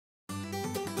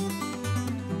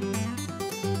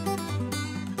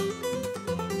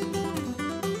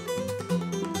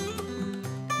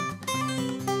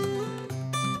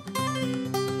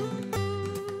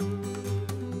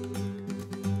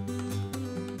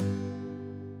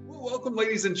welcome,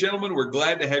 ladies and gentlemen. We're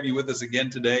glad to have you with us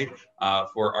again today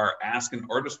for our Ask an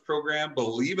Artist program.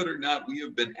 Believe it or not, we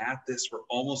have been at this for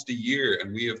almost a year,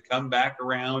 and we have come back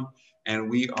around, and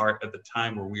we are at the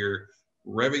time where we're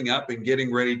revving up and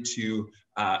getting ready to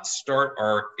start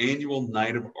our annual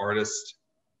Night of Artists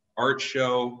art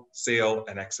show, sale,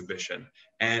 and exhibition.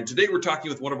 And today we're talking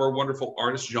with one of our wonderful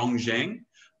artists, Zhang.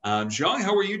 Zhang,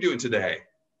 how are you doing today?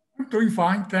 I'm doing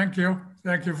fine, thank you.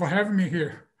 Thank you for having me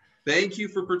here. Thank you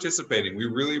for participating. We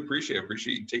really appreciate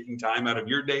you taking time out of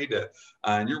your day to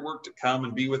and your work to come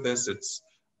and be with us. It's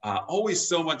always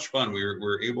so much fun.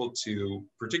 We're able to,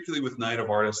 particularly with Night of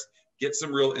Artists, get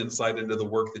some real insight into the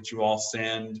work that you all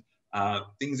send,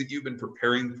 things that you've been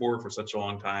preparing for such a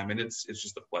long time, and it's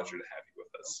just a pleasure to have you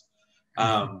with us.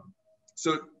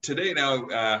 So today, now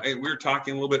we were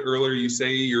talking a little bit earlier. You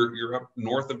say you're up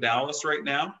north of Dallas right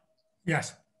now.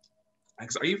 Yes.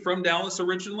 Are you from Dallas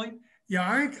originally? Yeah,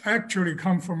 I actually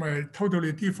come from a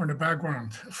totally different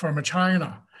background, from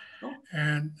China. Oh.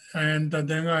 And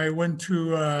then I went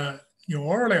to New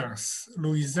Orleans,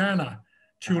 Louisiana,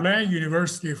 Tulane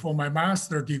University for my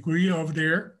master's degree over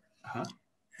there.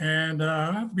 And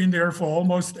I've been there for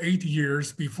almost 8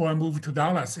 years before I moved to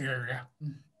Dallas area.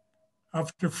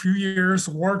 After a few years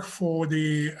work for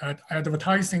the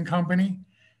advertising company,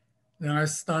 then I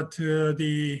started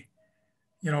the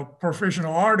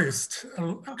professional artist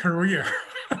career.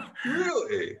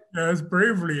 Really? Yes,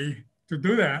 bravely to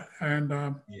do that.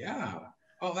 And yeah.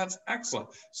 Oh, that's excellent.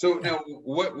 So now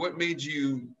what made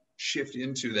you shift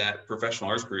into that professional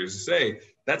arts career? As you say,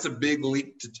 that's a big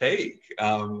leap to take.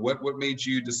 What made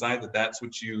you decide that that's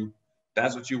what you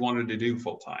wanted to do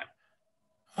full time?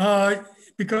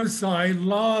 Because I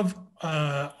love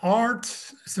art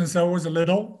since I was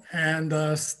little,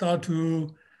 and start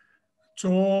to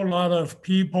draw a lot of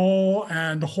people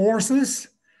and horses.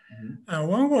 When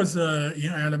I was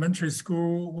in elementary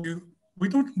school,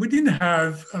 we didn't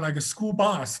have like a school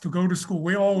bus to go to school.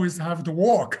 We always have to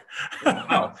walk.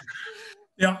 Wow.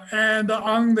 Yeah, and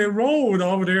on the road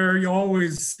over there, you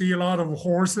always see a lot of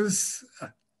horses,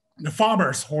 the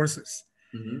farmers' horses.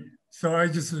 So I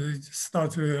just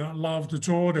started to love to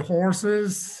draw the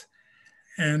horses.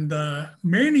 And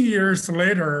many years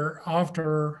later,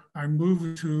 after I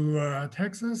moved to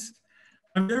Texas,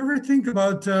 I never think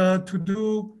about to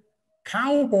do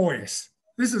cowboys.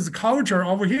 This is culture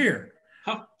over here.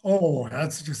 Huh. Oh,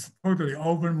 that's just totally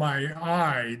opened my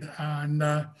eye.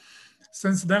 And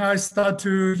since then, I start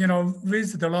to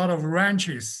visit a lot of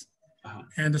ranches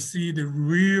and see the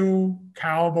real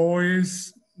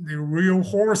cowboys, the real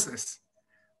horses.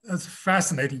 That's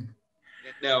fascinating.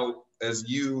 Now, as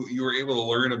you were able to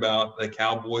learn about the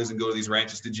cowboys and go to these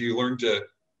ranches, did you learn to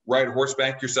ride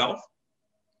horseback yourself?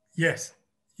 Yes.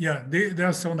 Yeah,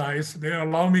 they're so nice. They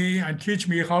allow me and teach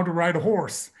me how to ride a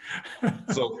horse.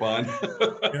 So fun.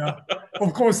 Yeah.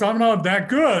 Of course, I'm not that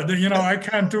good. I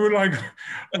can't do like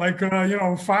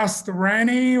fast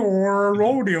running or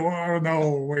rodeo. Oh,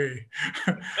 no way.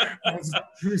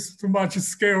 It's too much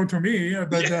scale to me.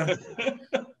 But,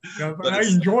 but I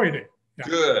enjoyed it.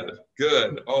 Yeah.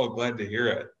 Good. Oh, glad to hear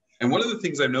it. And one of the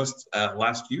things I've noticed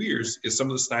last few years is some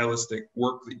of the stylistic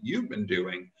work that you've been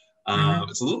doing.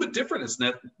 It's a little bit different. It's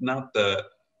not the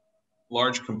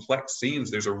large, complex scenes.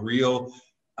 There's a real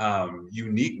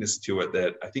uniqueness to it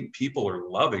that I think people are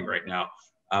loving right now.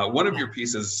 One of your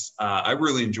pieces I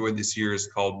really enjoyed this year is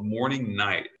called Morning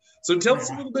Night. So tell us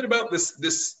a little bit about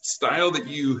this style that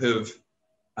you have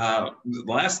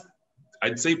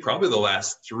I'd say probably the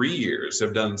last 3 years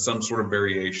have done some sort of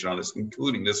variation on this,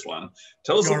 including this one.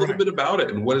 Tell us a little bit about it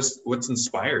and what's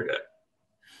inspired it.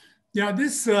 Yeah,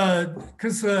 this,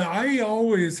 because I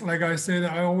always, like I said,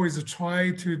 I always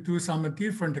try to do some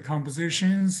different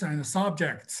compositions and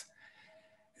subjects.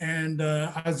 And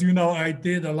as you know, I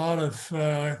did a lot of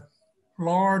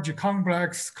large,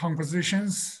 complex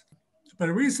compositions. But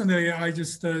recently, I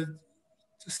just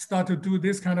started to do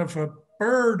this kind of a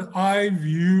bird eye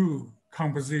view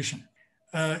composition.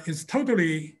 It's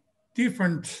totally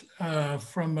different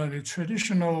from the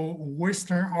traditional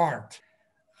Western art.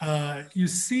 You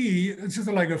see, it's just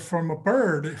like from a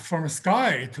bird, from a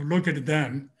sky to look at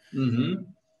them. And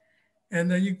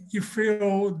then you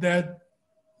feel that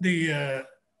the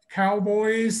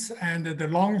cowboys and the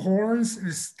longhorns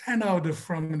stand out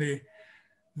from the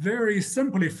very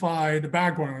simplified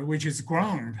background, which is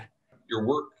ground. Your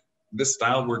work, this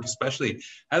style of work especially,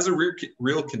 has a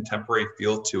real contemporary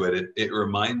feel to it. It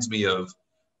reminds me of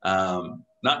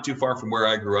not too far from where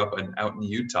I grew up and out in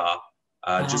Utah.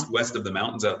 Just west of the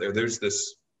mountains out there, there's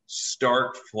this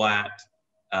stark, flat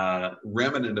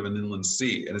remnant of an inland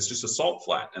sea, and it's just a salt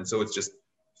flat. And so it's just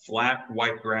flat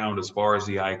white ground as far as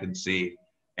the eye can see.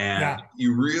 And Yeah.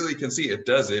 you really can see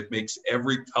it makes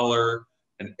every color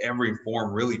and every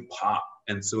form really pop.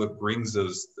 And so it brings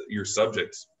your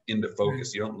subjects into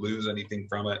focus. You don't lose anything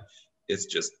from it.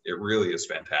 It really is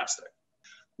fantastic.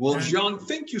 Well, Zhang,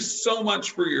 thank you so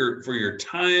much for your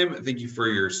time. Thank you for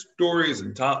your stories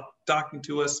and talking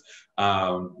to us.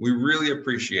 We really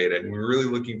appreciate it, and we're really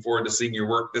looking forward to seeing your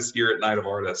work this year at Night of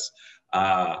Artists.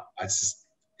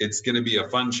 It's going to be a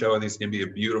fun show. I think it's going to be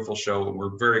a beautiful show, and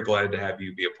we're very glad to have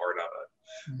you be a part of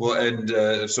it. Well,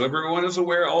 and so everyone is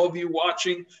aware, all of you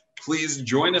watching, please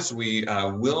join us. We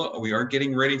are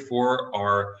getting ready for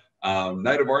our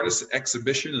Night of Artists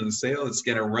exhibition and sale. It's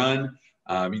going to run.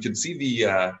 You can see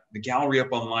the gallery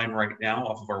up online right now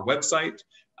off of our website.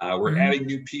 We're adding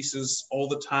new pieces all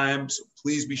the time, so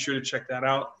please be sure to check that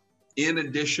out. In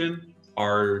addition,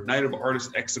 our Night of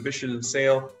Artists exhibition and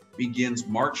sale begins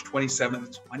March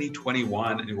 27th,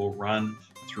 2021, and it will run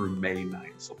through May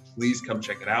 9th. So please come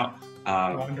check it out.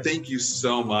 Thank you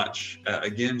so much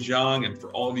again, Zhang, and for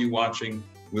all of you watching.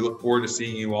 We look forward to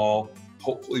seeing you all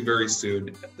hopefully very soon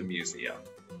at the museum.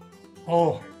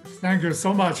 Oh, thank you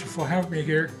so much for having me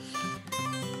here.